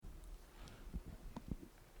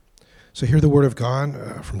So hear the word of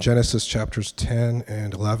God from Genesis chapters 10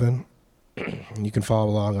 and 11. And you can follow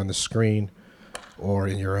along on the screen or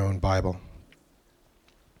in your own Bible.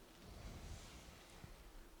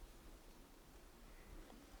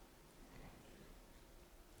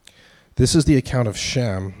 This is the account of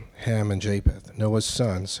Shem, Ham, and Japheth, Noah's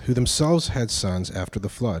sons, who themselves had sons after the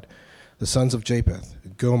flood. The sons of Japheth,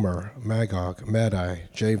 Gomer, Magog, Madai,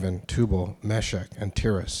 Javan, Tubal, Meshech, and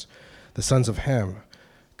Tiras. The sons of Ham,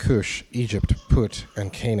 Cush, Egypt, Put,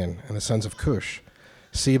 and Canaan. And the sons of Cush,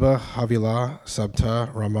 Seba, Havilah,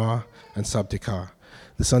 Sabta, Ramah, and Sabtikah.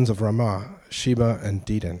 The sons of Ramah, Sheba, and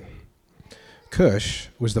Dedan. Cush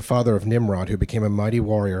was the father of Nimrod, who became a mighty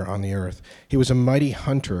warrior on the earth. He was a mighty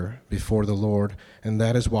hunter before the Lord, and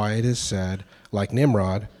that is why it is said, like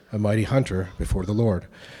Nimrod, a mighty hunter before the Lord.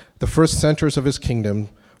 The first centers of his kingdom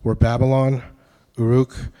were Babylon,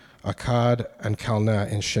 Uruk, Akkad, and Calneh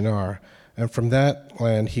in Shinar. And from that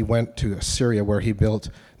land he went to Assyria, where he built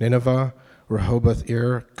Nineveh,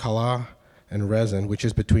 Rehoboth-ir, Calah, and Rezin, which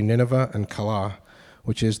is between Nineveh and Calah,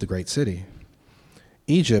 which is the great city.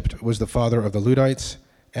 Egypt was the father of the Ludites,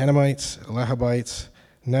 Anamites, Lahabites,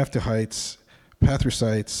 Naphtuhites,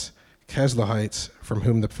 Pathrusites, Casluhites, from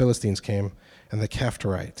whom the Philistines came, and the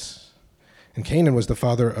Caphtorites. And Canaan was the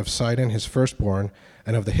father of Sidon, his firstborn,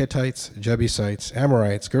 and of the Hittites, Jebusites,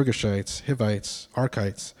 Amorites, Girgashites, Hivites,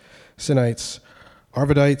 Arkites, Sinites,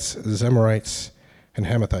 Arvadites, Zemarites, and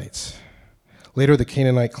Hamathites. Later the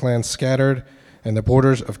Canaanite clans scattered, and the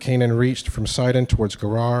borders of Canaan reached from Sidon towards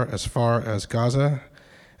Gerar as far as Gaza,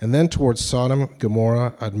 and then towards Sodom,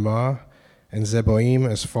 Gomorrah, Admah, and Zeboim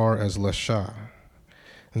as far as Lesha.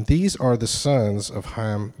 And these are the sons of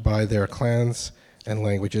Ham by their clans and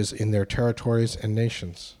languages in their territories and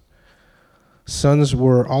nations. Sons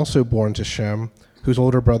were also born to Shem, whose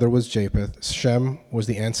older brother was Japheth. Shem was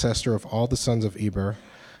the ancestor of all the sons of Eber.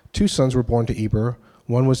 2 sons were born to Eber.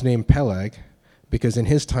 One was named Peleg, because in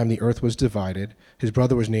his time the earth was divided. His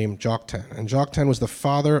brother was named Joktan. And Joktan was the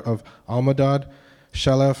father of Almodad,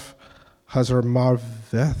 Shelef,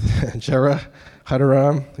 Hazarmaveth, Jerah,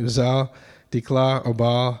 Hadaram, Uzal, Diklah,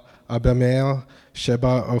 Obal, Abimael,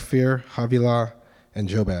 Sheba, Ophir, Havilah, and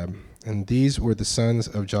Jobab. And these were the sons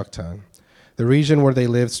of Joktan. The region where they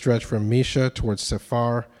lived stretched from Mesha towards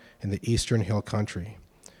Sephar in the eastern hill country.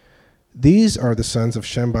 These are the sons of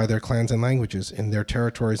Shem by their clans and languages in their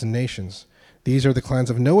territories and nations. These are the clans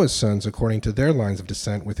of Noah's sons according to their lines of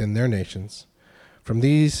descent within their nations. From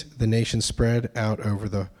these, the nations spread out over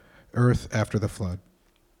the earth after the flood.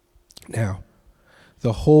 Now,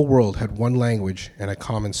 the whole world had one language and a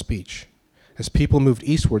common speech. As people moved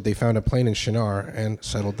eastward, they found a plain in Shinar and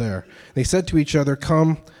settled there. They said to each other,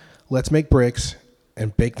 "Come, let's make bricks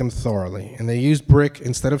and bake them thoroughly." And they used brick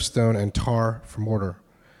instead of stone and tar for mortar.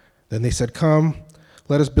 Then they said, "Come,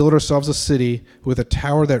 let us build ourselves a city with a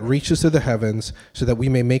tower that reaches to the heavens, so that we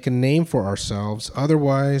may make a name for ourselves.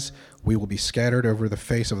 Otherwise, we will be scattered over the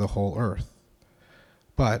face of the whole earth."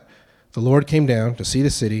 But the Lord came down to see the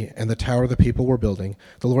city and the tower the people were building.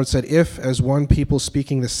 The Lord said, "If, as one people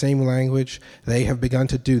speaking the same language, they have begun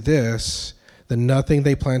to do this, then nothing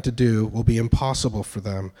they plan to do will be impossible for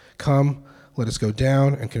them. Come, let us go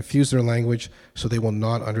down and confuse their language, so they will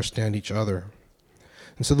not understand each other."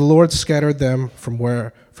 And so the Lord scattered them from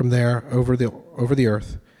there over the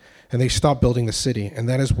earth, and they stopped building the city. And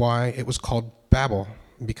that is why it was called Babel,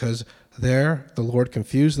 because there the Lord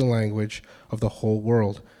confused the language of the whole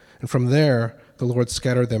world. And from there the Lord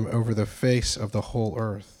scattered them over the face of the whole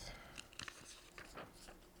earth.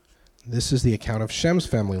 This is the account of Shem's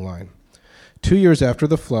family line. 2 years after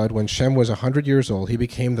the flood, when Shem was 100 years old, he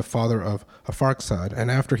became the father of Arphaxad.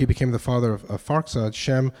 And after he became the father of Arphaxad,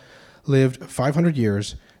 Shem lived 500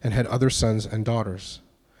 years and had other sons and daughters.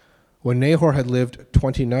 When Nahor had lived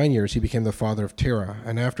 29 years, he became the father of Terah.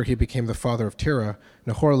 And after he became the father of Terah,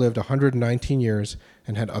 Nahor lived 119 years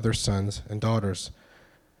and had other sons and daughters.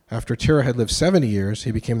 After Terah had lived 70 years,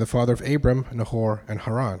 he became the father of Abram, Nahor, and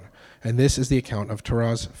Haran. And this is the account of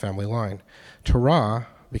Terah's family line. Terah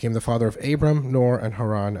became the father of Abram, Nor, and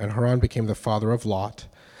Haran became the father of Lot.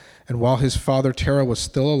 And while his father Terah was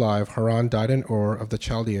still alive, Haran died in Ur of the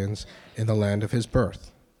Chaldeans in the land of his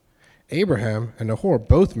birth. Abraham and Nahor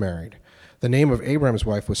both married. The name of Abraham's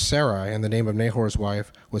wife was Sarai, and the name of Nahor's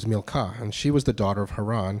wife was Milcah, and she was the daughter of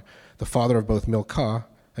Haran, the father of both Milcah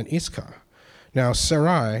and Iscah. Now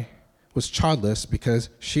Sarai was childless because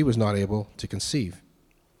she was not able to conceive.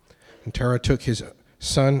 And Terah took his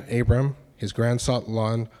son Abram, his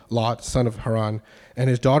grandson Lot, son of Haran, and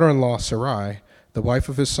his daughter-in-law Sarai, the wife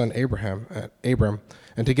of his son Abram,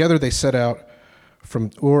 and together they set out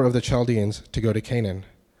from Ur of the Chaldeans to go to Canaan.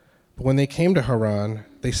 But when they came to Haran,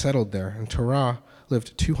 they settled there, and Terah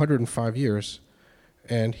lived 205 years,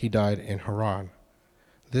 and he died in Haran.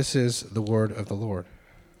 This is the word of the Lord.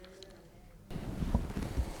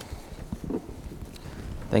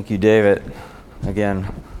 Thank you, David.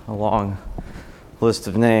 Again, a long list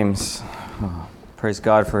of names. Praise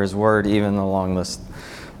God for his word, even the long list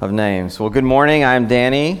of names. Well, good morning. I'm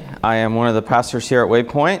Danny. I am one of the pastors here at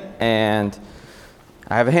Waypoint, and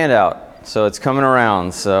I have a handout, so it's coming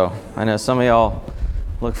around. So I know some of y'all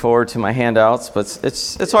look forward to my handouts, but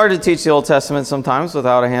it's hard to teach the Old Testament sometimes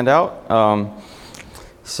without a handout.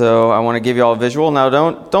 So I want to give you all a visual. Now,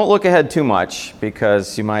 don't look ahead too much,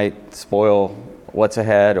 because you might spoil what's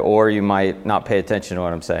ahead, or you might not pay attention to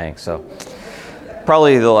what I'm saying. So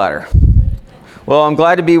probably the latter. Well, I'm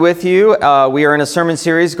glad to be with you. We are in a sermon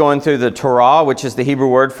series going through the Torah, which is the Hebrew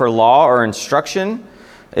word for law or instruction.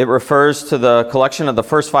 It refers to the collection of the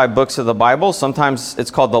first 5 books of the Bible. Sometimes it's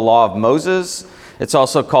called the Law of Moses. It's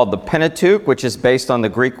also called the Pentateuch, which is based on the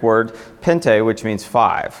Greek word pente, which means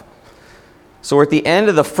 5. So we're at the end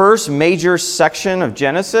of the first major section of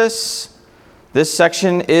Genesis. This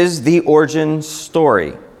section is the origin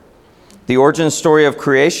story. The origin story of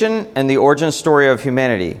creation and the origin story of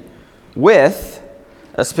humanity, with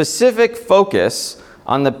a specific focus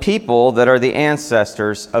on the people that are the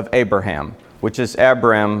ancestors of Abraham, which is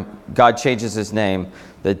Abram. God changes his name,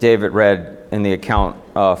 that David read in the account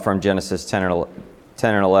from Genesis 10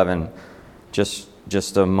 and 11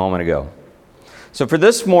 just a moment ago. So for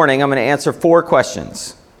this morning, I'm going to answer 4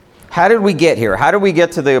 questions. How did we get here? How did we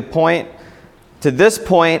get to this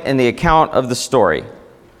point in the account of the story?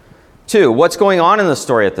 2, what's going on in the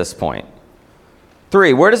story at this point?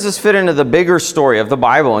 3, where does this fit into the bigger story of the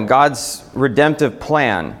Bible and God's redemptive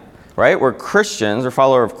plan? Right? We're Christians, we're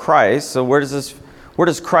followers of Christ, so where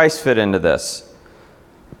does Christ fit into this?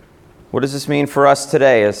 What does this mean for us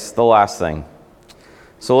today is the last thing.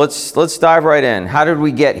 So let's dive right in. How did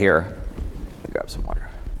we get here? Let me grab some water.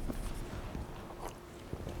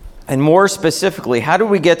 And more specifically, how do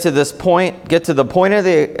we get to the point of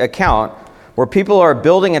the account where people are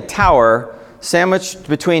building a tower sandwiched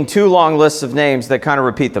between 2 long lists of names that kind of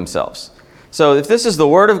repeat themselves? So if this is the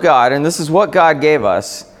Word of God and this is what God gave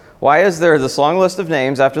us, why is there this long list of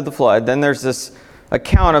names after the flood? Then there's this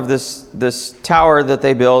account of this tower that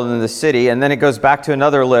they build in the city, and then it goes back to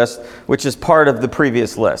another list, which is part of the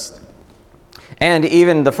previous list. And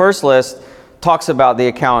even the first list talks about the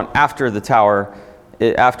account after the tower,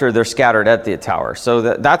 after they're scattered at the tower. So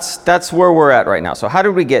that's where we're at right now. So how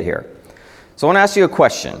did we get here? So I want to ask you a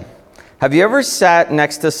question. Have you ever sat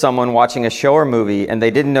next to someone watching a show or movie and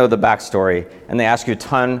they didn't know the backstory and they ask you a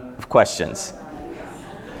ton of questions?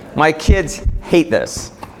 My kids hate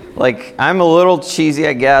this. Like, I'm a little cheesy,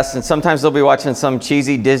 I guess, and sometimes they'll be watching some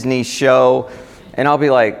cheesy Disney show, and I'll be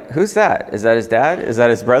like, who's that? Is that his dad? Is that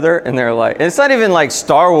his brother? And they're like, and it's not even like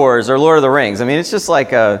Star Wars or Lord of the Rings. I mean, it's just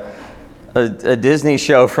like a Disney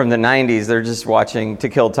show from the 90s. They're just watching to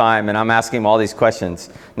kill time, and I'm asking them all these questions.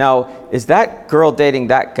 Now, is that girl dating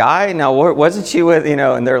that guy? Now, wasn't she with,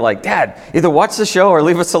 and they're like, Dad, either watch the show or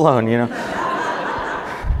leave us alone,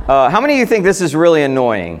 How many of you think this is really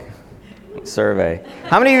annoying? Survey.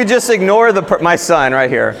 How many of you just ignore my son right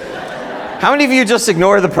here? How many of you just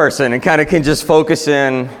ignore the person and kind of can just focus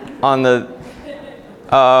in on the...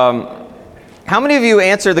 How many of you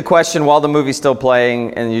answer the question while the movie's still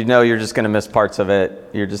playing and you're just going to miss parts of it?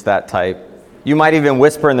 You're just that type. You might even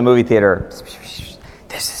whisper in the movie theater.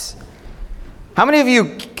 How many of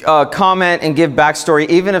you comment and give backstory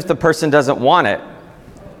even if the person doesn't want it?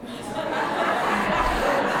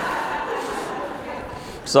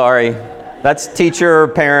 Sorry. That's teacher,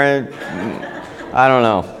 parent, I don't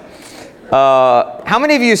know. How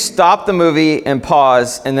many of you stop the movie and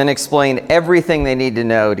pause and then explain everything they need to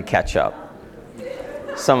know to catch up?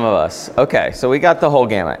 Some of us. Okay, so we got the whole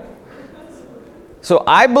gamut. So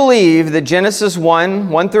I believe that Genesis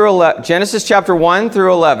chapter 1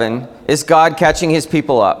 through 11 is God catching his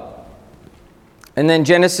people up. And then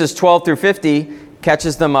Genesis 12 through 50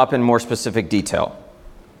 catches them up in more specific detail.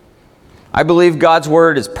 I believe God's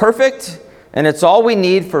word is perfect, and it's all we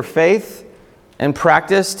need for faith and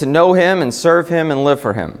practice to know him and serve him and live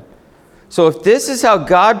for him. So if this is how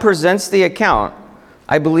God presents the account,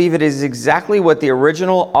 I believe it is exactly what the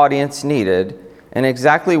original audience needed and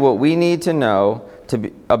exactly what we need to know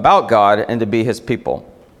about God and to be his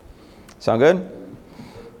people. Sound good?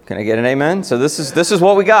 Can I get an amen? So this is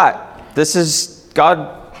what we got. This is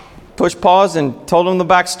God pushed pause and told them the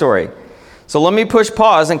backstory. So let me push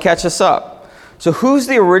pause and catch us up. So who's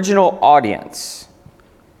the original audience?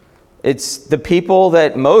 It's the people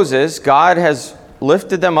that God has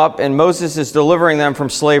lifted them up, and Moses is delivering them from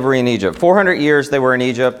slavery in Egypt. 400 years they were in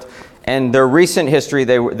Egypt, and their recent history,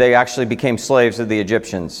 they actually became slaves of the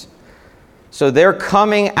Egyptians. So they're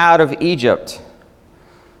coming out of Egypt.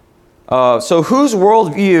 So whose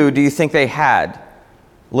worldview do you think they had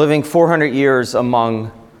living 400 years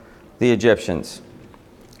among the Egyptians?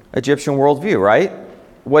 Egyptian worldview, right?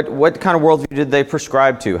 What kind of worldview did they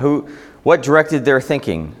prescribe to? What directed their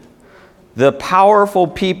thinking? The powerful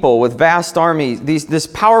people with vast armies, this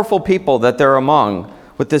powerful people that they're among,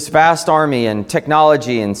 with this vast army and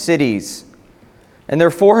technology and cities. And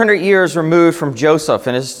they're 400 years removed from Joseph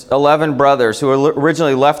and his 11 brothers who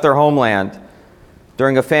originally left their homeland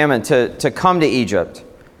during a famine to come to Egypt.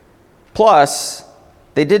 Plus,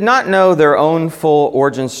 they did not know their own full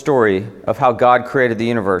origin story of how God created the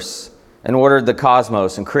universe and ordered the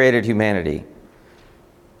cosmos and created humanity.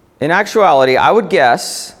 In actuality, I would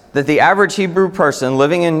guess that the average Hebrew person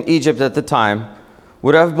living in Egypt at the time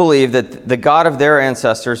would have believed that the God of their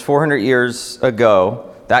ancestors 400 years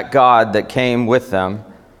ago, that God that came with them,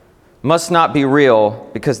 must not be real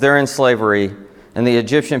because they're in slavery and the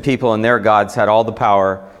Egyptian people and their gods had all the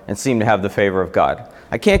power and seemed to have the favor of God.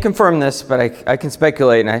 I can't confirm this, but I can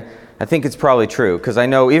speculate, and I think it's probably true, because I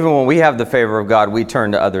know even when we have the favor of God, we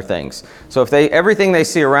turn to other things. So if everything they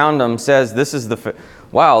see around them says, this is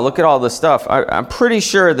wow, look at all this stuff, I'm pretty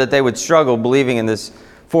sure that they would struggle believing in this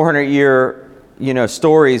 400-year,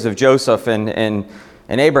 stories of Joseph and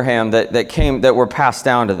Abraham that were passed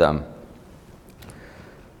down to them.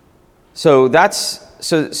 So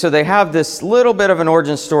they have this little bit of an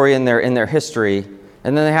origin story in their history.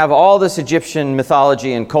 And then they have all this Egyptian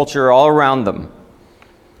mythology and culture all around them.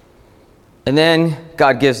 And then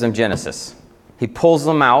God gives them Genesis. He pulls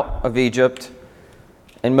them out of Egypt,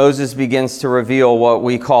 and Moses begins to reveal what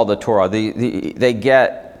we call the Torah. They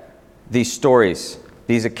get these stories,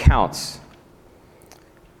 these accounts.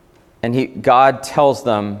 And God tells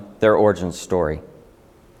them their origin story.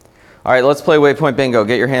 All right, let's play Waypoint Bingo.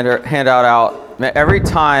 Get your handout out. Every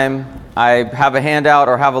time I have a handout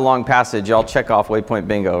or have a long passage, I'll check off Waypoint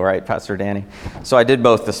Bingo, right, Pastor Danny? So I did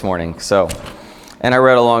both this morning, and I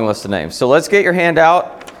read a long list of names. So let's get your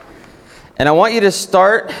handout, and I want you to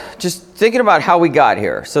start just thinking about how we got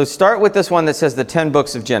here. So start with this one that says the 10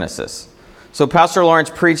 books of Genesis. So Pastor Lawrence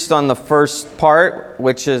preached on the first part,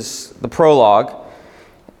 which is the prologue,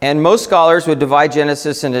 and most scholars would divide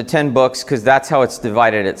Genesis into 10 books because that's how it's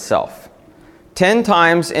divided itself. 10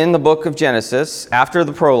 times in the book of Genesis, after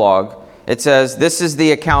the prologue, it says, this is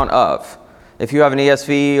the account of. If you have an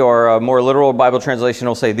ESV or a more literal Bible translation,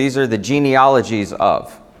 it'll say, these are the genealogies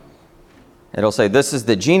of. It'll say, this is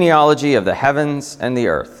the genealogy of the heavens and the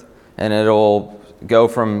earth. And it'll go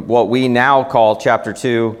from what we now call chapter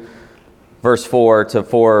 2, verse 4 to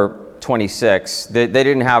 4:26. They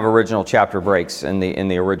didn't have original chapter breaks in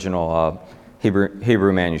the original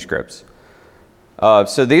Hebrew manuscripts.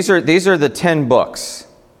 So these are the 10 books.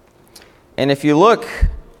 And if you look,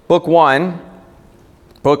 book 1,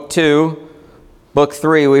 book 2, book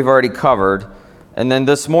 3 we've already covered. And then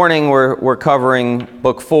this morning we're covering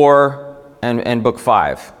book 4 and book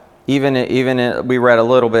 5. Even we read a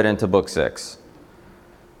little bit into book 6.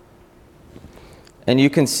 And you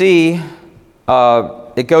can see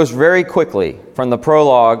it goes very quickly from the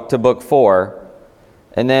prologue to book 4.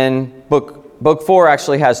 And then book 4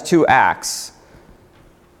 actually has 2 acts.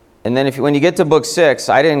 And then when you get to book 6,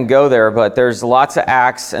 I didn't go there, but there's lots of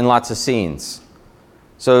acts and lots of scenes.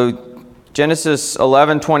 So Genesis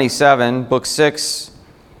 11:27, book 6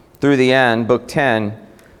 through the end, book 10,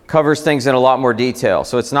 covers things in a lot more detail.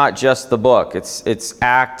 So it's not just the book. It's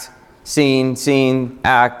act, scene,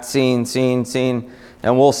 act, scene.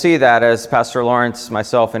 And we'll see that as Pastor Lawrence,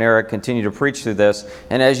 myself, and Eric continue to preach through this,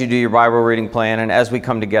 and as you do your Bible reading plan, and as we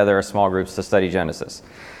come together as small groups to study Genesis.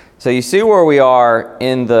 So you see where we are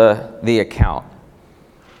in the account.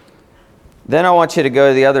 Then I want you to go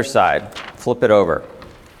to the other side. Flip it over.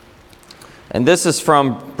 And this is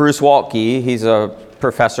from Bruce Waltke. He's a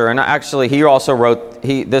professor, and actually he also wrote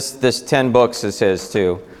this 10 books is his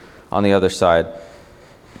too, on the other side.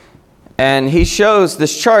 And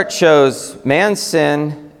this chart shows man's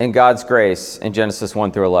sin and God's grace in Genesis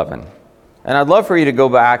 1 through 11. And I'd love for you to go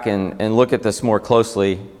back and look at this more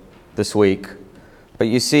closely this week. But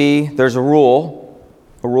you see, there's a rule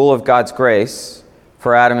of God's grace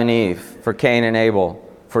for Adam and Eve, for Cain and Abel,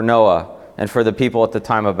 for Noah, and for the people at the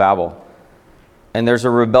time of Babel. And there's a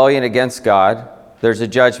rebellion against God, there's a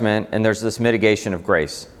judgment, and there's this mitigation of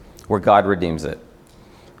grace where God redeems it.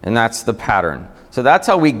 And that's the pattern. So that's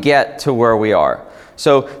how we get to where we are.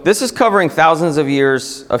 So this is covering thousands of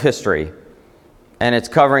years of history, and it's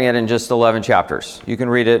covering it in just 11 chapters. You can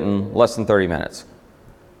read it in less than 30 minutes.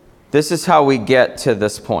 this is how we get to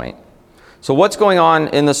this point. So what's going on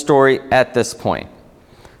in the story at this point?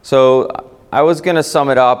 So I was going to sum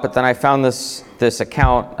it up, but then I found this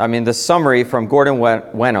summary from Gordon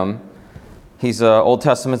Wenham. He's an Old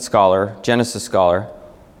Testament scholar, Genesis scholar.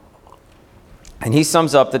 And he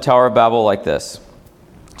sums up the Tower of Babel like this.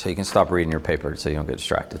 So you can stop reading your paper so you don't get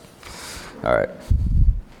distracted. All right.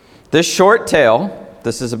 This short tale,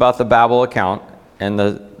 this is about the Babel account and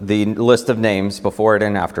the list of names before it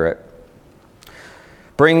and after it,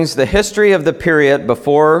 brings the history of the period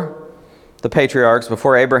before the patriarchs,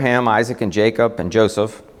 before Abraham, Isaac, and Jacob, and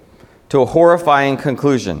Joseph, to a horrifying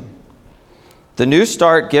conclusion. The new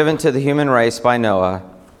start given to the human race by Noah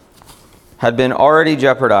had been already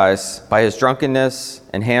jeopardized by his drunkenness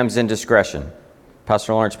and Ham's indiscretion.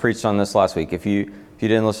 Pastor Lawrence preached on this last week. If you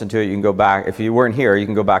didn't listen to it, you can go back. If you weren't here, you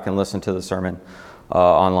can go back and listen to the sermon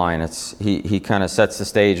online. He kind of sets the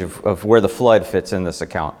stage of where the flood fits in this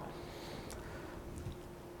account.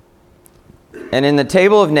 And in the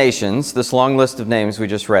table of nations, this long list of names we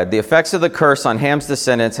just read, the effects of the curse on Ham's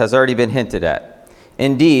descendants has already been hinted at.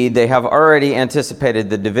 Indeed, they have already anticipated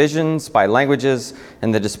the divisions by languages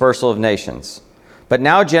and the dispersal of nations. But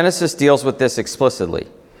now Genesis deals with this explicitly.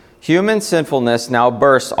 Human sinfulness now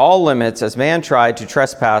bursts all limits as man tried to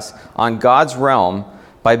trespass on God's realm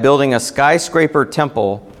by building a skyscraper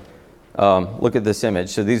temple. Look at this image.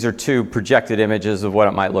 So these are two projected images of what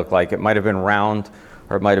it might look like. It might have been round,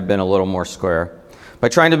 or it might have been a little more square, by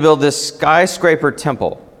trying to build this skyscraper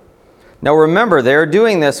temple. Now remember, they are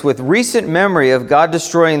doing this with recent memory of God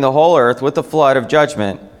destroying the whole earth with the flood of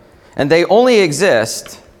judgment, and they only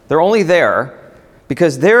exist, they're only there,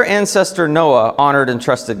 because their ancestor Noah honored and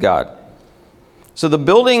trusted God. So the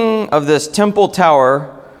building of this temple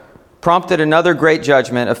tower prompted another great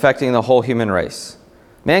judgment affecting the whole human race.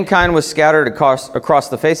 Mankind was scattered across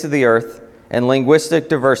the face of the earth, and linguistic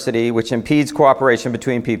diversity, which impedes cooperation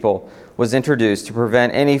between people, was introduced to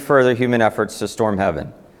prevent any further human efforts to storm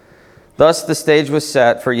heaven. Thus, the stage was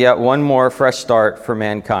set for yet one more fresh start for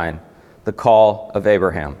mankind, the call of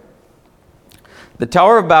Abraham. The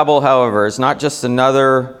Tower of Babel, however, is not just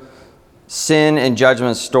another sin and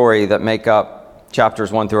judgment story that make up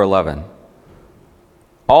chapters 1 through 11.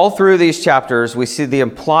 All through these chapters, we see the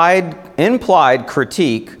implied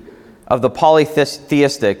critique of the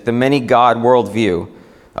polytheistic, the many-God worldview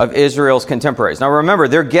of Israel's contemporaries. Now remember,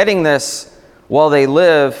 they're getting this while they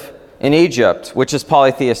live in Egypt, which is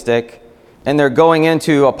polytheistic, and they're going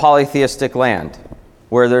into a polytheistic land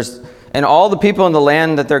where and all the people in the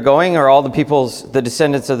land that they're going are all the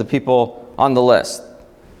descendants of the people on the list.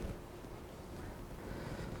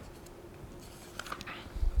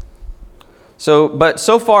 But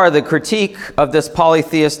so far, the critique of this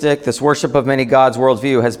polytheistic, this worship of many gods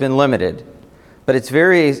worldview has been limited, but it's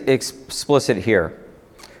very explicit here.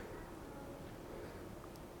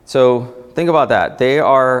 So think about that. They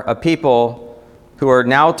are a people who are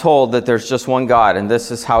now told that there's just one God, and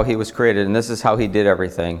this is how he was created, and this is how he did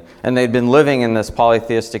everything. And they've been living in this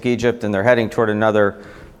polytheistic Egypt, and they're heading toward another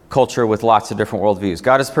culture with lots of different worldviews.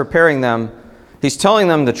 God is preparing them. He's telling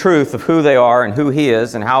them the truth of who they are and who he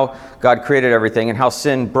is and how God created everything and how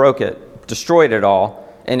sin broke it, destroyed it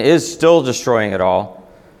all, and is still destroying it all,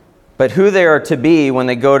 but who they are to be when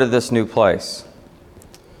they go to this new place.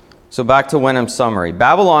 So back to Wenham's summary.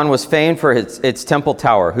 Babylon was famed for its temple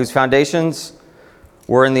tower, whose foundations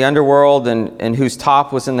were in the underworld and whose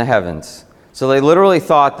top was in the heavens. So they literally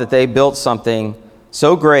thought that they built something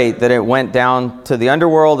so great that it went down to the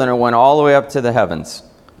underworld and it went all the way up to the heavens.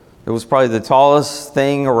 It was probably the tallest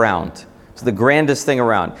thing around. It's the grandest thing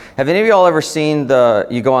around. Have any of y'all ever seen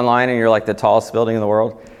you go online and you're like the tallest building in the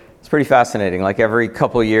world? It's pretty fascinating, like every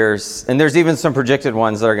couple years. And there's even some projected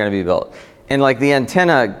ones that are going to be built. And like the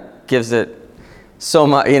antenna gives it so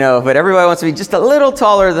much, but everybody wants to be just a little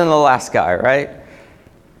taller than the last guy, right?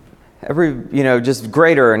 Just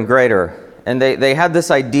greater and greater. And they had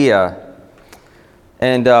this idea.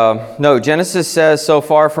 And no, Genesis says, so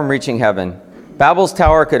far from reaching heaven. Babel's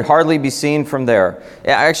tower could hardly be seen from there.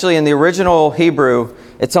 Actually, in the original Hebrew,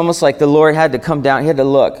 it's almost like the Lord had to come down. He had to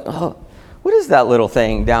look. Oh, what is that little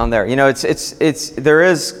thing down there? There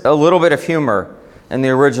is a little bit of humor in the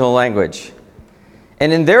original language.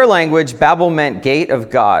 And in their language, Babel meant gate of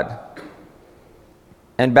God.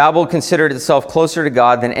 And Babel considered itself closer to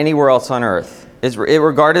God than anywhere else on earth. It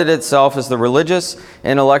regarded itself as the religious,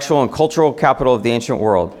 intellectual, and cultural capital of the ancient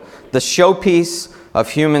world, the showpiece of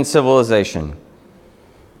human civilization.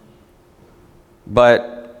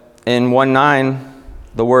 But in 1:9,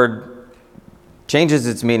 the word changes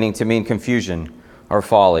its meaning to mean confusion or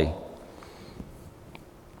folly.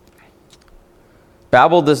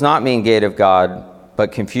 Babel does not mean gate of God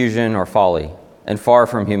but confusion or folly, and far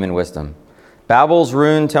from human wisdom. Babel's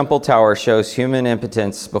ruined temple tower shows human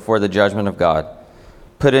impotence before the judgment of God.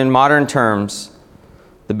 Put in modern terms,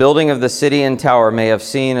 the building of the city and tower may have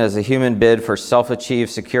seen as a human bid for self-achieved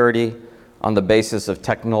security on the basis of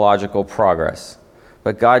technological progress.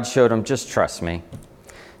 But God showed them, just trust me.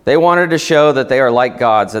 They wanted to show that they are like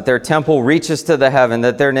gods, that their temple reaches to the heaven,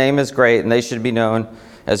 that their name is great, and they should be known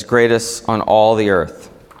as greatest on all the earth.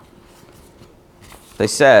 They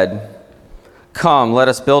said, come, let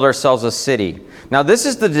us build ourselves a city. Now this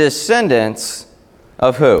is the descendants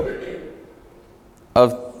of who?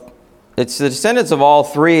 It's the descendants of all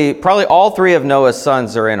three, probably all three of Noah's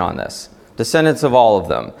sons are in on this. Descendants of all of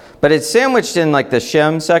them. But it's sandwiched in like the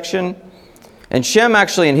Shem section. And Shem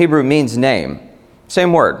actually in Hebrew means name.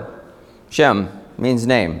 Same word. Shem means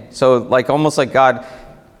name. So like almost like God,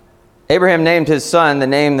 Abraham named his son the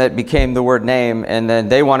name that became the word name, and then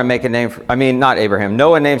they want to make a name not Abraham.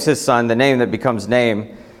 Noah names his son the name that becomes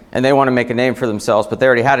name, and they want to make a name for themselves, but they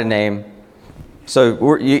already had a name. So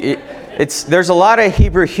there's a lot of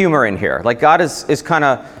Hebrew humor in here. Like God is kind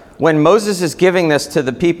of, when Moses is giving this to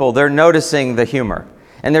the people, they're noticing the humor.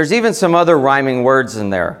 And there's even some other rhyming words in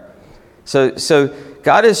there. So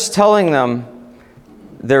God is telling them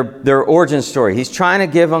their origin story. He's trying to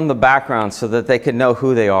give them the background so that they can know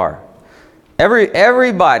who they are.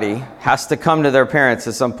 Everybody has to come to their parents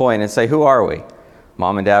at some point and say, who are we?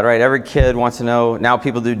 Mom and dad, right? Every kid wants to know. Now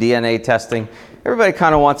people do DNA testing. Everybody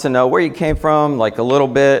kind of wants to know where you came from, like a little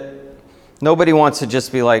bit. Nobody wants to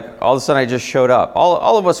just be like, all of a sudden I just showed up.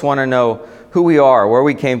 All of us want to know who we are, where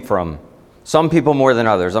we came from. Some people more than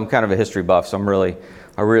others. I'm kind of a history buff, so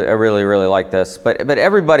I really like this. But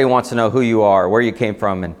everybody wants to know who you are, where you came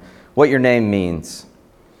from, and what your name means.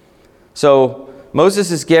 So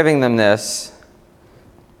Moses is giving them this,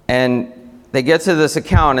 and they get to this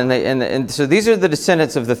account, and so these are the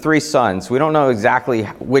descendants of the three sons. We don't know exactly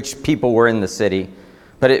which people were in the city,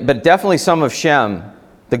 but definitely some of Shem,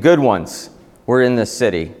 the good ones, were in this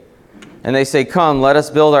city. And they say, come, let us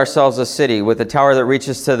build ourselves a city with a tower that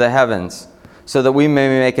reaches to the heavens, so that we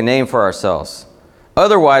may make a name for ourselves.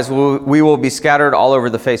 Otherwise, we will be scattered all over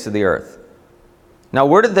the face of the earth. Now,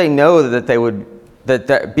 where did they know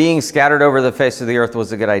that being scattered over the face of the earth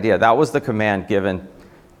was a good idea? That was the command given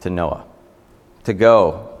to Noah, to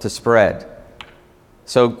go, to spread.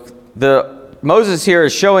 So Moses here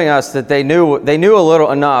is showing us that they knew a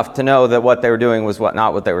little enough to know that what they were doing was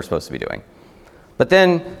not what they were supposed to be doing. But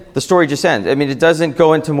then the story just ends. I mean, it doesn't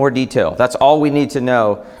go into more detail. That's all we need to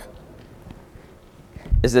know,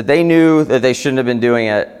 is that they knew that they shouldn't have been doing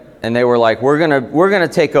it, and they were like, we're gonna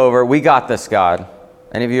take over. We got this, God.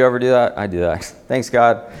 Any of you ever do that? I do that. Thanks,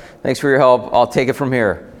 God. Thanks for your help. I'll take it from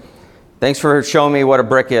here. Thanks for showing me what a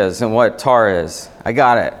brick is and what tar is. I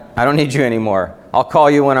got it. I don't need you anymore. I'll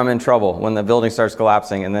call you when I'm in trouble, when the building starts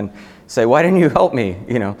collapsing, and then say, why didn't you help me?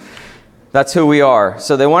 That's who we are.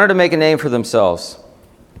 So they wanted to make a name for themselves.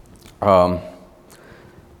 The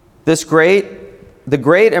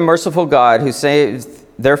great and merciful God who saved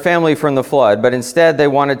their family from the flood, but instead they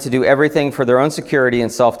wanted to do everything for their own security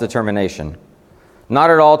and self-determination, not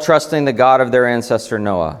at all trusting the God of their ancestor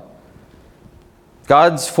Noah.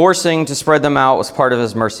 God's forcing to spread them out was part of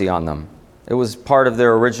his mercy on them. It was part of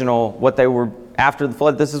their original, what they were, after the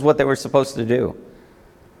flood, this is what they were supposed to do.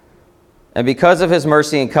 And because of his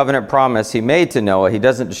mercy and covenant promise he made to Noah, he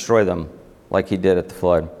doesn't destroy them like he did at the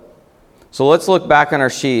flood. So let's look back on our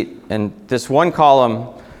sheet, and this one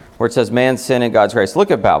column where it says man's sin and God's grace.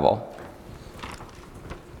 Look at Babel.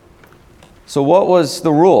 So what was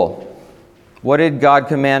the rule? What did God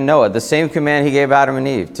command Noah? The same command he gave Adam and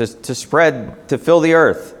Eve, to spread, to fill the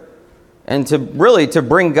earth, and to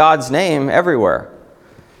bring God's name everywhere.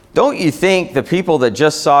 Don't you think the people that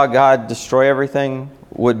just saw God destroy everything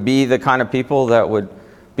would be the kind of people that would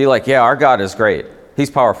be like, yeah, our God is great.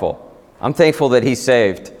 He's powerful. I'm thankful that he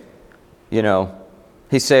saved,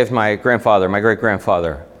 he saved my grandfather, my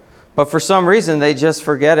great-grandfather. But for some reason, they just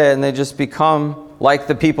forget it and they just become like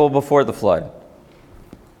the people before the flood.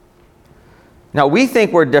 Now, we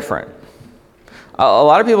think we're different. A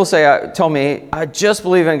lot of people tell me, I just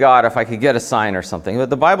believe in God if I could get a sign or something. But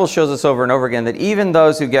the Bible shows us over and over again that even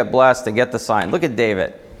those who get blessed and get the sign, look at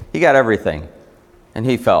David. He got everything, and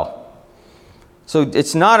he fell. So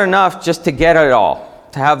it's not enough just to get it all,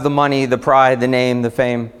 to have the money, the pride, the name, the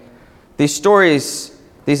fame. These stories,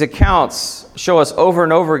 these accounts show us over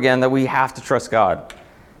and over again that we have to trust God.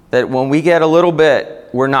 That when we get a little bit,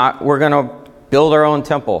 we're going to build our own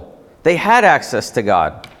temple. They had access to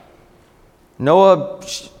God. Noah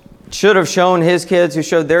should have shown his kids, who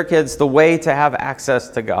showed their kids, the way to have access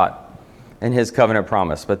to God and his covenant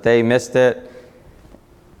promise. But they missed it,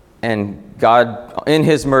 And God, in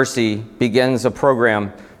his mercy, begins a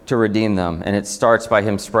program to redeem them. And it starts by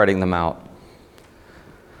him spreading them out.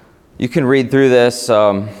 You can read through this,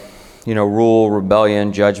 rule,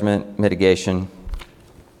 rebellion, judgment, mitigation.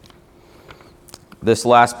 This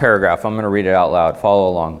last paragraph, I'm going to read it out loud. Follow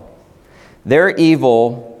along. Their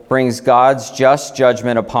evil brings God's just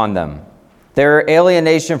judgment upon them. Their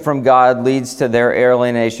alienation from God leads to their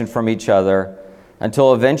alienation from each other,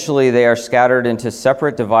 until eventually they are scattered into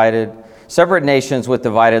separate nations with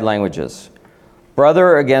divided languages.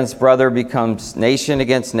 Brother against brother becomes nation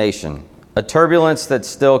against nation, a turbulence that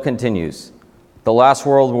still continues. The last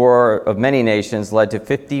world war of many nations led to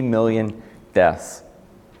 50 million deaths.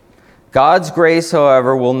 God's grace,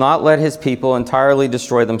 however, will not let his people entirely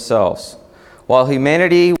destroy themselves. While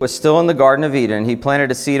humanity was still in the Garden of Eden, he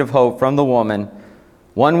planted a seed of hope from the woman.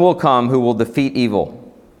 One will come who will defeat evil.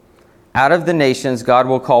 Out of the nations, God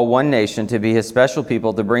will call one nation to be his special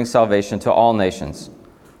people to bring salvation to all nations.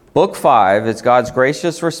 Book 5 is God's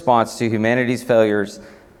gracious response to humanity's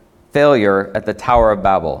failure at the Tower of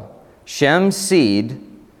Babel. Shem's seed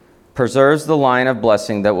preserves the line of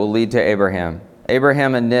blessing that will lead to Abraham.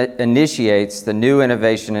 Abraham initiates the new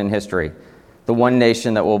innovation in history, the one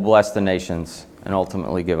nation that will bless the nations and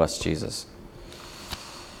ultimately give us Jesus.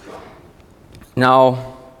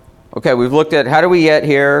 Now, okay, we've looked at how do we get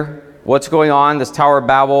here, what's going on, this Tower of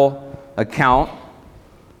Babel account.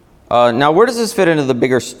 Now, where does this fit into the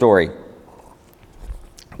bigger story?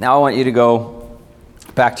 Now I want you to go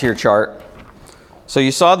back to your chart. So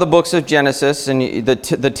you saw the books of Genesis and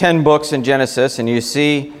the 10 books in Genesis, and you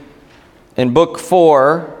see in book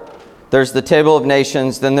 4, there's the table of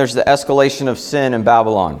nations, then there's the escalation of sin in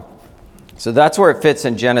Babylon. So that's where it fits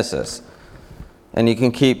in Genesis. And you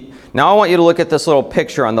can keep... Now I want you to look at this little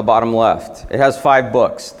picture on the bottom left. It has 5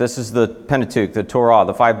 books. This is the Pentateuch, the Torah,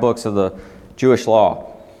 the 5 books of the Jewish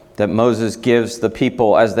law that Moses gives the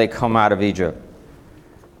people as they come out of Egypt.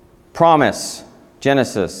 Promise,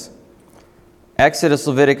 Genesis. Exodus,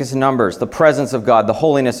 Leviticus, and Numbers, the presence of God, the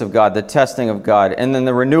holiness of God, the testing of God, and then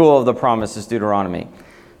the renewal of the promise is Deuteronomy.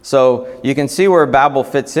 So you can see where Babel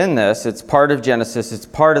fits in this. It's part of Genesis. It's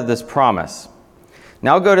part of this promise.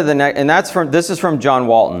 Now go to the next, and this is from John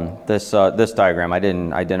Walton, this diagram. I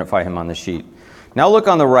didn't identify him on the sheet. Now look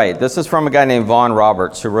on the right. This is from a guy named Vaughn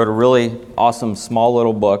Roberts, who wrote a really awesome small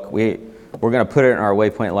little book. We're going to put it in our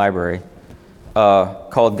Waypoint library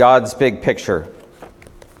called God's Big Picture.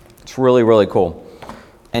 It's really, really cool.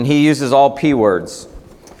 And he uses all P words.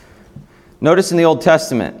 Notice in the Old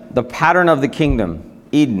Testament, the pattern of the kingdom,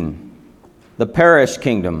 Eden, the perished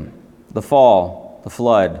kingdom, the fall, the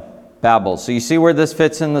flood, Babel. So you see where this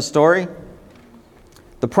fits in the story?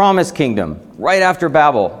 The promised kingdom, right after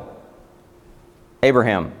Babel,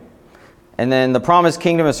 Abraham. And then the promised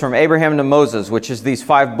kingdom is from Abraham to Moses, which is these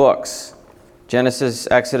 5 books, Genesis,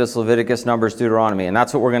 Exodus, Leviticus, Numbers, Deuteronomy. And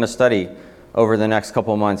that's what we're going to study over the next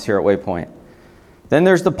couple of months here at Waypoint. Then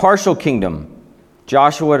there's the partial kingdom,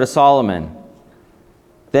 Joshua to Solomon.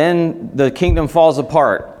 Then the kingdom falls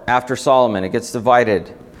apart after Solomon. It gets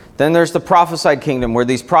divided. Then there's the prophesied kingdom where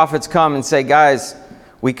these prophets come and say, guys,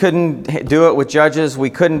 we couldn't do it with judges. We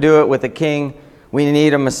couldn't do it with a king. We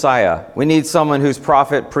need a Messiah. We need someone who's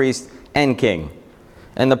prophet, priest, and king.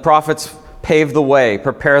 And the prophets pave the way,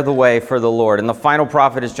 prepare the way for the Lord. And the final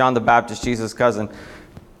prophet is John the Baptist, Jesus' cousin,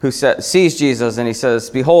 who sees Jesus and he says,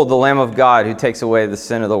 behold, the Lamb of God who takes away the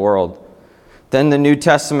sin of the world. Then the New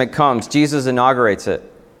Testament comes. Jesus inaugurates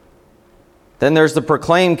it. Then there's the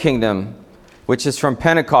proclaimed kingdom, which is from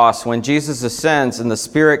Pentecost when Jesus ascends and the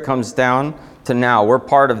Spirit comes down to now. We're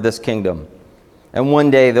part of this kingdom. And one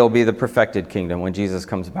day there'll be the perfected kingdom when Jesus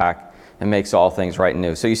comes back and makes all things right and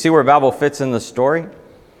new. So you see where Babel fits in the story?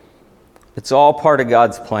 It's all part of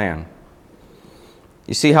God's plan.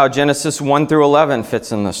 You see how Genesis 1 through 11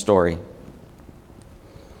 fits in the story.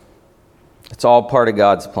 It's all part of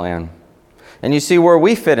God's plan. And you see where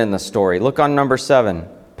we fit in the story. Look on number 7,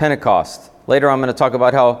 Pentecost. Later I'm going to talk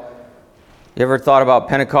about how, you ever thought about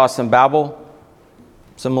Pentecost and Babel?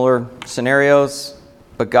 Similar scenarios,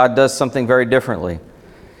 but God does something very differently.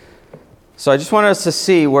 So I just want us to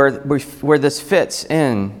see where this fits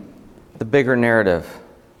in the bigger narrative.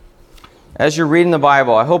 As you're reading the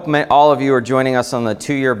Bible, I hope all of you are joining us on the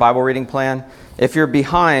 2-year Bible reading plan. If you're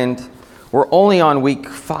behind, we're only on week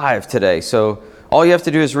 5 today. So all you have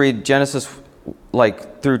to do is read Genesis,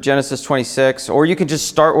 through Genesis 26, or you can just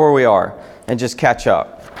start where we are and just catch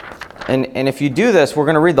up. And if you do this, we're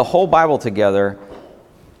going to read the whole Bible together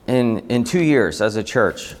in 2 years as a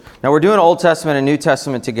church. Now we're doing Old Testament and New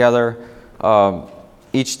Testament together.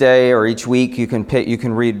 Each day or each week you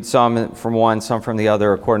can read some from one, some from the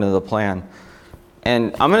other according to the plan.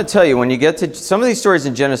 And I'm going to tell you, when you get to some of these stories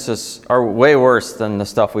in Genesis are way worse than the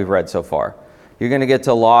stuff we've read so far. You're going to get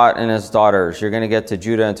to Lot and his daughters. You're going to get to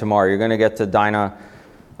Judah and Tamar. You're going to get to Dinah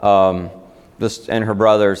and her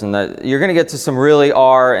brothers. And you're going to get to some really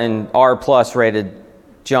R and R plus rated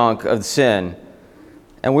junk of sin.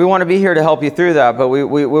 And we want to be here to help you through that. But we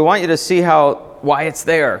want you to see why it's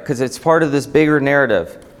there, because it's part of this bigger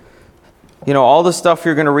narrative. You know, all the stuff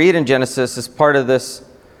you're going to read in Genesis is part of this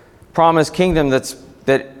promised kingdom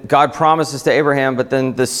that God promises to Abraham, but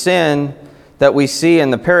then the sin that we see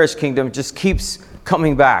in the perished kingdom just keeps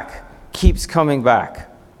coming back.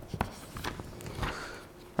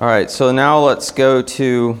 All right, so now let's go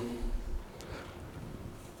to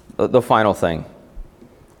the final thing.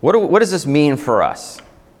 What does this mean for us?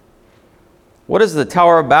 What is the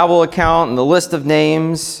Tower of Babel account and the list of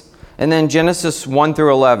names, and then Genesis 1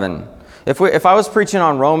 through 11? If I was preaching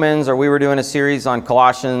on Romans, or we were doing a series on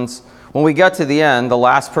Colossians, when we got to the end, the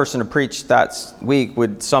last person to preach that week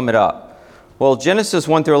would sum it up. Well, Genesis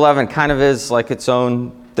 1 through 11 kind of is like its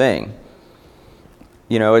own thing.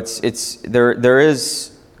 You know, there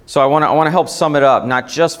is. So I want to help sum it up, not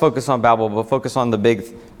just focus on Babel, but focus on the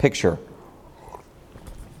big picture.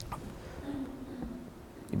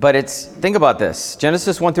 But think about this.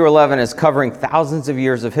 Genesis 1 through 11 is covering thousands of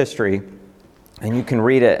years of history, and you can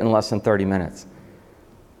read it in less than 30 minutes.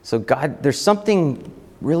 So there's something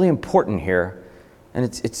really important here, and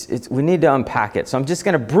we need to unpack it. So I'm just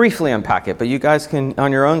going to briefly unpack it, but you guys can,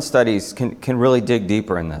 on your own studies, can really dig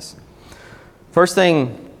deeper in this. First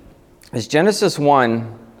thing is Genesis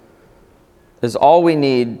 1 is all we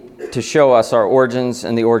need to show us our origins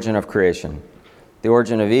and the origin of creation, the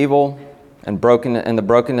origin of evil and the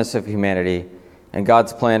brokenness of humanity, and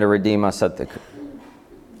God's plan to redeem us in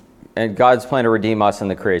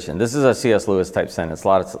the creation. This is a C.S. Lewis type sentence.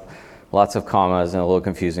 Lots of commas and a little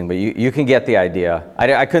confusing, but you can get the idea.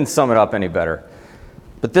 I couldn't sum it up any better.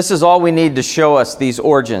 But this is all we need to show us these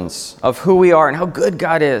origins of who we are and how good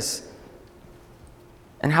God is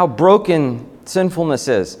and how broken sinfulness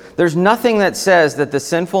is. There's nothing that says that the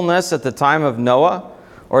sinfulness at the time of Noah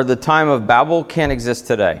or the time of Babel can't exist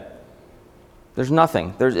today. There's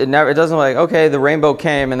nothing. It doesn't like, okay, the rainbow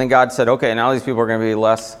came and then God said, okay, now these people are going to be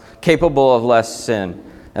less capable of less sin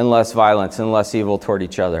and less violence and less evil toward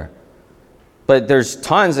each other. But there's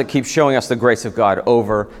tons that keep showing us the grace of God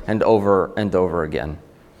over and over and over again.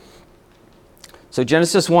 So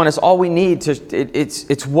Genesis 1 is all we need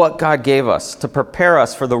it's what God gave us to prepare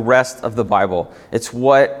us for the rest of the Bible. It's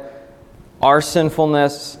what our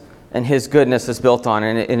sinfulness and His goodness is built on,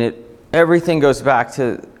 and everything goes back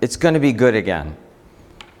to it's going to be good again.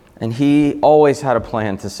 And He always had a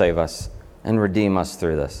plan to save us and redeem us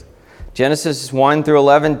through this. Genesis 1 through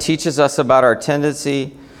 11 teaches us about our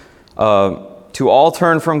tendency to all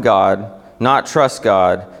turn from God, not trust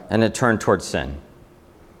God, and to turn towards sin.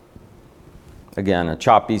 Again, a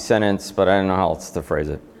choppy sentence, but I don't know how else to phrase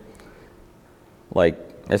it. Like,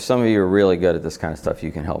 if some of you are really good at this kind of stuff, you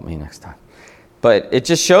can help me next time. But it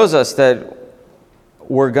just shows us that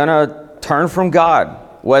we're going to turn from God,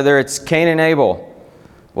 whether it's Cain and Abel,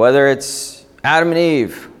 whether it's Adam and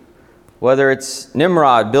Eve, whether it's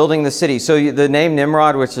Nimrod building the city. So the name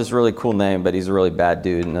Nimrod, which is a really cool name, but he's a really bad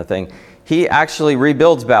dude and the thing, he actually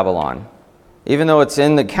rebuilds Babylon. Even though it's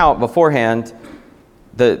in the count beforehand,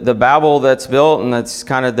 the Babel that's built and that's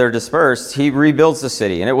kind of they're dispersed, he rebuilds the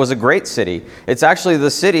city. And it was a great city. It's actually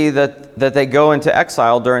the city that they go into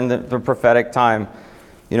exile during the prophetic time.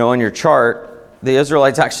 You know, on your chart, the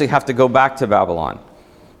Israelites actually have to go back to Babylon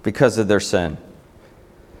because of their sin.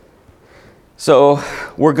 So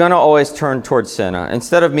we're going to always turn towards sin.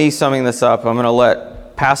 Instead of me summing this up, I'm going to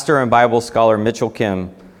let pastor and Bible scholar Mitchell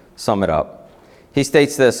Kim sum it up. He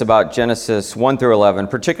states this about Genesis 1 through 11,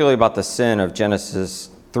 particularly about the sin of Genesis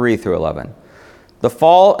 3 through 11. The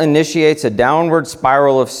fall initiates a downward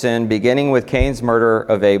spiral of sin, beginning with Cain's murder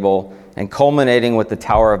of Abel and culminating with the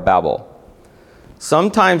Tower of Babel.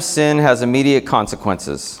 Sometimes sin has immediate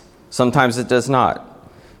consequences. Sometimes it does not.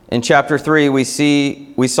 In chapter 3, we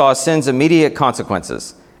saw sin's immediate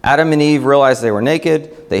consequences. Adam and Eve realized they were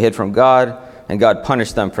naked, they hid from God, and God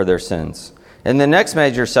punished them for their sins. In the next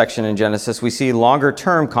major section in Genesis, we see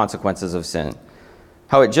longer-term consequences of sin,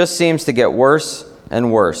 how it just seems to get worse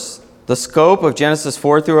and worse. The scope of Genesis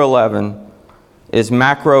 4 through 11 is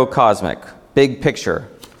macrocosmic, big picture.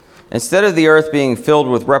 Instead of the earth being filled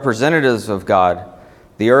with representatives of God,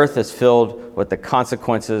 the earth is filled with the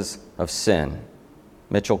consequences of sin.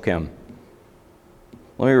 Mitchell Kim.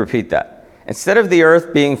 Let me repeat that. Instead of the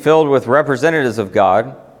earth being filled with representatives of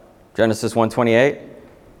God, Genesis 1:28,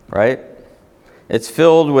 right? It's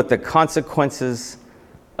filled with the consequences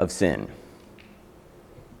of sin.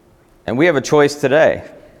 And we have a choice today.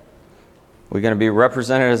 We're going to be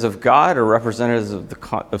representatives of God or representatives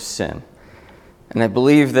of sin. And I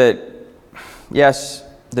believe that, yes,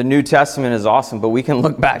 the New Testament is awesome, but we can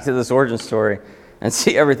look back to this origin story and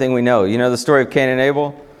see everything we know. You know the story of Cain and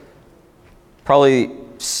Abel? Probably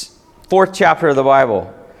 4th chapter of the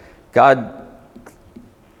Bible. God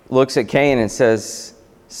looks at Cain and says,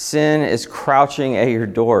 sin is crouching at your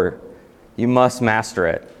door. You must master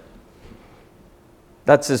it.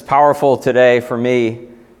 That's as powerful today for me.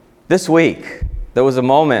 This week, there was a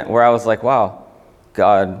moment where I was like, wow,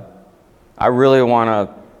 God, I really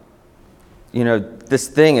want to, this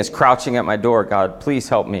thing is crouching at my door. God, please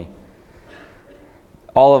help me.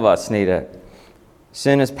 All of us need it.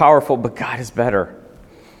 Sin is powerful, but God is better.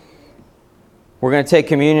 We're going to take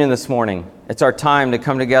communion this morning. It's our time to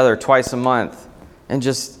come together twice a month and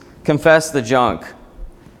just confess the junk.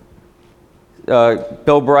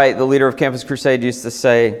 Bill Bright, the leader of Campus Crusade, used to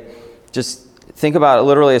say, just think about it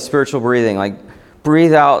literally as spiritual breathing, like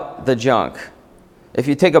breathe out the junk. If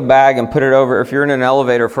you take a bag and put it over, if you're in an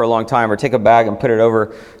elevator for a long time or take a bag and put it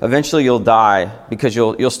over, eventually you'll die because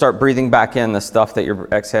you'll start breathing back in the stuff that you're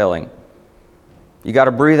exhaling. You got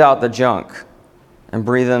to breathe out the junk and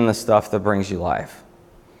breathe in the stuff that brings you life.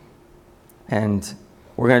 And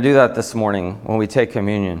we're going to do that this morning when we take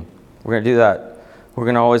communion. We're going to do that. We're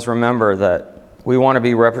going to always remember that we want to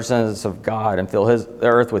be representatives of God and fill the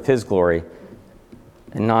earth with His glory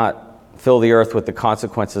and not fill the earth with the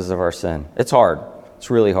consequences of our sin. It's hard. It's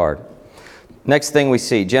really hard. Next thing we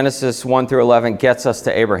see, Genesis 1 through 11 gets us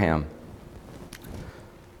to Abraham.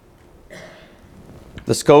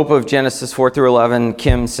 The scope of Genesis 4 through 11,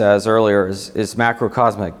 Kim says earlier, is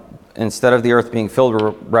macrocosmic. Instead of the earth being filled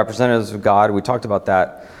with representatives of God, we talked about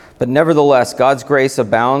that. But nevertheless, God's grace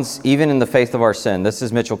abounds even in the face of our sin. This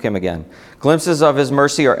is Mitchell Kim again. Glimpses of His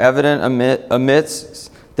mercy are evident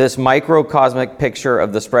amidst this microcosmic picture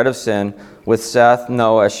of the spread of sin with Seth,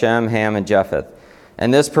 Noah, Shem, Ham, and Japheth.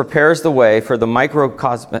 And this prepares the way for the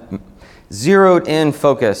microcosmic, zeroed-in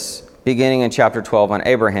focus beginning in chapter 12 on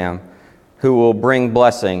Abraham, who will bring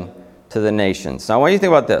blessing to the nations. Now, I want you to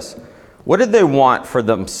think about this. What did they want for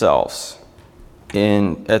themselves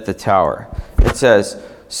at the tower? It says,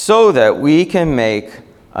 so that we can make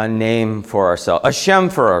a name for ourselves, a Shem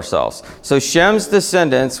for ourselves. So Shem's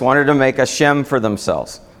descendants wanted to make a Shem for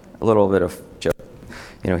themselves. A little bit of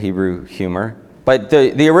Hebrew humor. But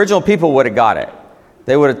the original people would have got it.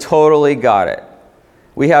 They would have totally got it.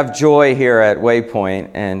 We have Joy here at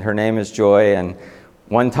Waypoint, and her name is Joy. And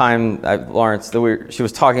one time, Lawrence, she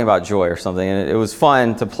was talking about Joy or something, and it was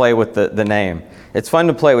fun to play with the name. It's fun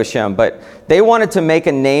to play with Shem, but they wanted to make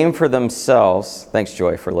a name for themselves. Thanks,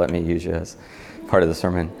 Joy, for letting me use you as part of the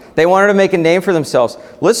sermon. They wanted to make a name for themselves.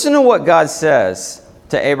 Listen to what God says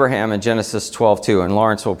to Abraham in Genesis 12:2, and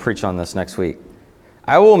Lawrence will preach on this next week.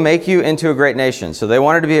 I will make you into a great nation. So they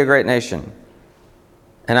wanted to be a great nation.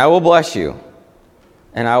 And I will bless you.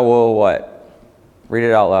 And I will what? Read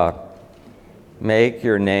it out loud. Make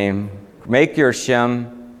your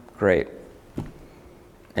Shem great.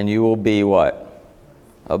 And you will be what?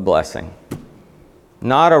 A blessing.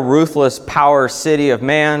 Not a ruthless power city of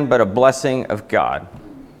man, but a blessing of God.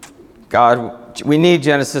 God, we need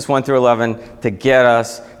Genesis 1 through 11 to get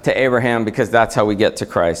us to Abraham because that's how we get to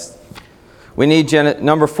Christ. We need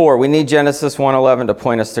number 4, we need Genesis 1:11 to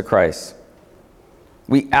point us to Christ.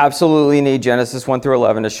 We absolutely need Genesis 1 through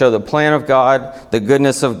 11 to show the plan of God, the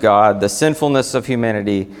goodness of God, the sinfulness of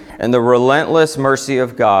humanity, and the relentless mercy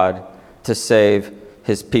of God to save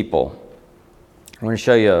His people. I'm going to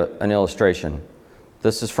show you an illustration.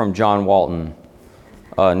 This is from John Walton,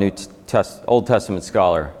 a Old Testament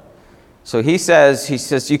scholar. So he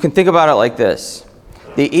says, you can think about it like this.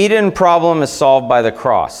 The Eden problem is solved by the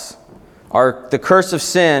cross. The curse of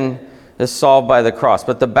sin is solved by the cross.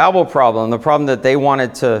 But the Babel problem, the problem that they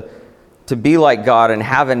wanted to be like God and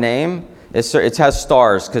have a name, it has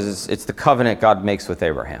stars because it's the covenant God makes with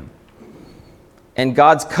Abraham. And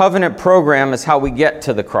God's covenant program is how we get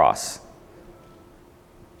to the cross.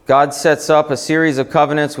 God sets up a series of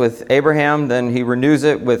covenants with Abraham, then He renews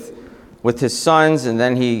it with His sons, and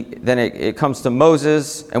then it comes to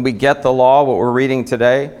Moses, and we get the law, what we're reading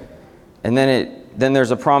today. And then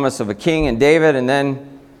there's a promise of a king and David, and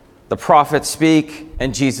then the prophets speak,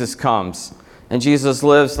 and Jesus comes. And Jesus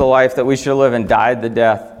lives the life that we should live and died the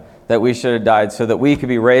death that we should have died so that we could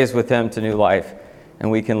be raised with Him to new life, and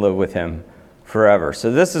we can live with Him forever.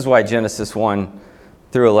 So this is why Genesis 1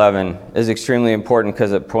 through 11 is extremely important,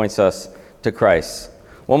 because it points us to Christ.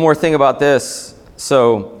 One more thing about this.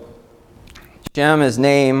 So Shem is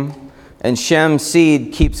name, and Shem's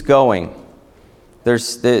seed keeps going.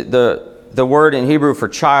 There's the word in Hebrew for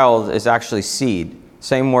child is actually seed.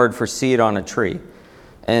 Same word for seed on a tree.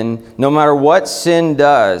 And no matter what sin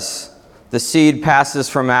does, the seed passes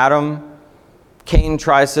from Adam. Cain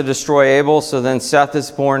tries to destroy Abel, so then Seth is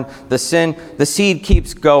born. The seed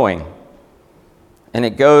keeps going. And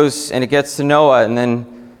it goes and it gets to Noah, and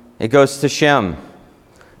then it goes to Shem.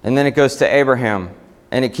 And then it goes to Abraham.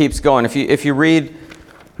 And it keeps going. If you read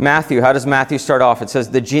Matthew, how does Matthew start off? It says,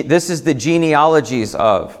 this is the genealogies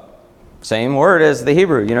of. Same word as the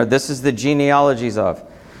Hebrew. This is the genealogies of.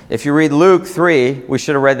 If you read Luke 3, we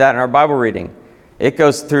should have read that in our Bible reading. It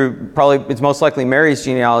goes through, it's most likely Mary's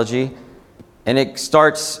genealogy. And it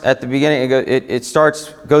starts at the beginning,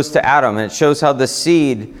 goes to Adam, and it shows how the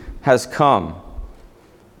seed has come.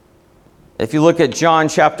 If you look at John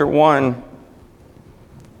chapter 1,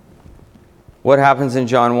 what happens in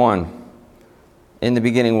John 1? In the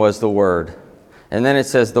beginning was the Word. And then it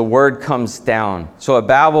says the Word comes down. So at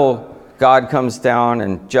Babel, God comes down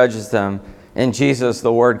and judges them. In Jesus,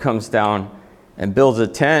 the Word comes down and builds a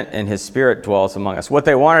tent, and His Spirit dwells among us. What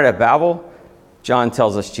they wanted at Babel, John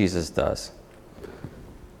tells us Jesus does.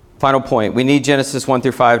 Final point, we need Genesis 1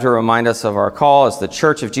 through 5 to remind us of our call as the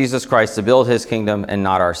Church of Jesus Christ to build His kingdom and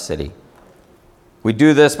not our city. We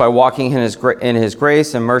do this by walking in His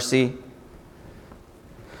grace and mercy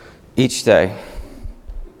each day.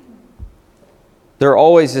 There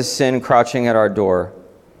always is sin crouching at our door.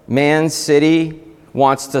 Man's city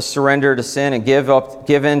wants to surrender to sin and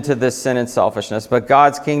give in to this sin and selfishness, but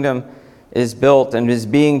God's kingdom is built and is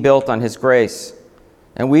being built on His grace.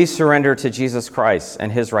 And we surrender to Jesus Christ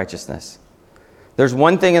and His righteousness. There's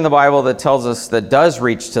one thing in the Bible that tells us that does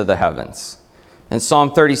reach to the heavens. In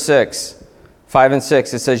Psalm 36, 5 and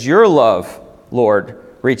 6, it says, your love, Lord,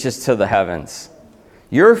 reaches to the heavens.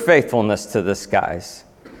 Your faithfulness to the skies.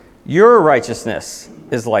 Your righteousness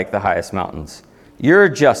is like the highest mountains. Your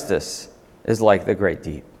justice is like the great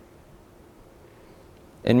deep.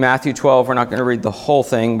 In Matthew 12, we're not going to read the whole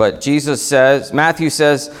thing, but Matthew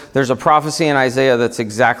says there's a prophecy in Isaiah that's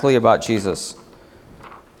exactly about Jesus.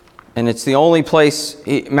 And it's the only place,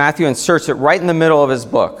 Matthew inserts it right in the middle of his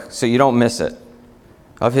book, so you don't miss it,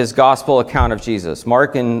 of his gospel account of Jesus.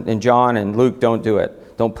 Mark and John and Luke don't do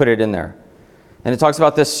it. Don't put it in there. And it talks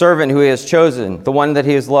about this servant who He has chosen, the one that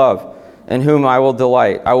He has loved, in whom I will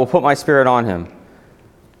delight. I will put my Spirit on him.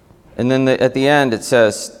 And then at the end it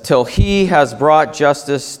says, till He has brought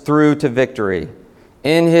justice through to victory.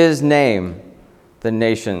 In His name, the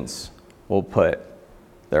nations will put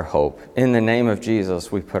their hope. In the name of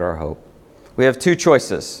Jesus, we put our hope. We have two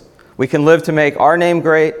choices. We can live to make our name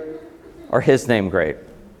great or His name great.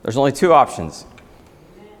 There's only two options.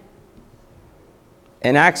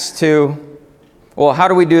 In Acts 2, how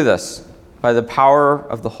do we do this? By the power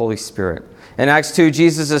of the Holy Spirit. In Acts 2,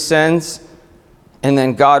 Jesus ascends, and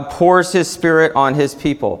then God pours His Spirit on His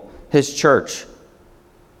people, His church.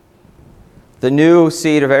 The new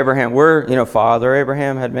seed of Abraham. Father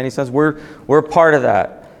Abraham had many sons. We're part of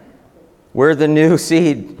that. We're the new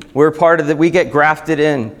seed. We're part of that. We get grafted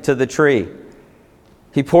into the tree.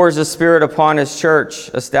 He pours His Spirit upon His church,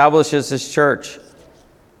 establishes His church.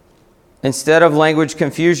 Instead of language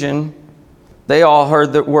confusion, they all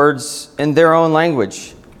heard the words in their own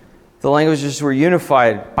language. The languages were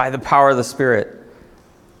unified by the power of the Spirit.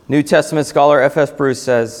 New Testament scholar F.S. Bruce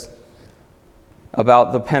says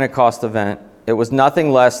about the Pentecost event, it was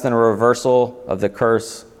nothing less than a reversal of the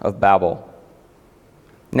curse of Babel.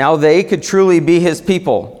 Now they could truly be His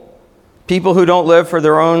people who don't live for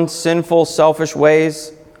their own sinful, selfish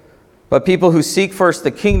ways, but people who seek first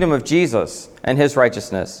the kingdom of Jesus and His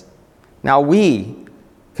righteousness. Now we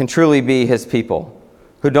can truly be His people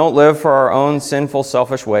who don't live for our own sinful,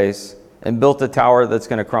 selfish ways and built a tower that's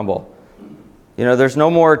going to crumble. There's no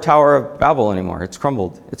more Tower of Babel anymore. It's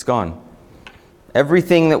crumbled. It's gone.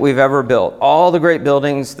 Everything that we've ever built, all the great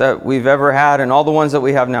buildings that we've ever had and all the ones that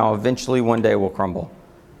we have now, eventually one day will crumble.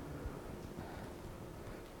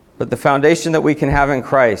 But the foundation that we can have in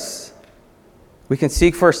Christ, we can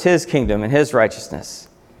seek first His kingdom and His righteousness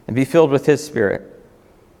and be filled with His Spirit.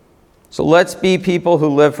 So let's be people who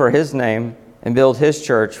live for His name and build His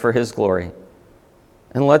church for His glory.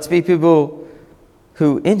 And let's be people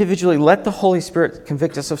who individually let the Holy Spirit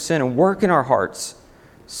convict us of sin and work in our hearts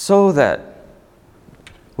so that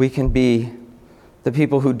we can be the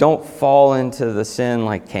people who don't fall into the sin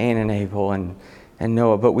like Cain and Abel and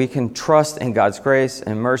Noah, but we can trust in God's grace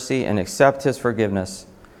and mercy and accept His forgiveness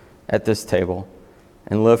at this table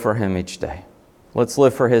and live for Him each day. Let's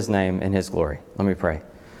live for His name and His glory. Let me pray.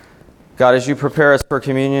 God, as you prepare us for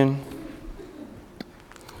communion,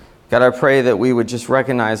 God, I pray that we would just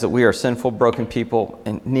recognize that we are sinful, broken people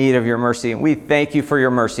in need of your mercy. And we thank you for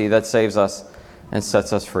your mercy that saves us and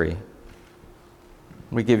sets us free.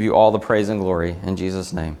 We give you all the praise and glory. In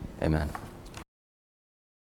Jesus' name, amen.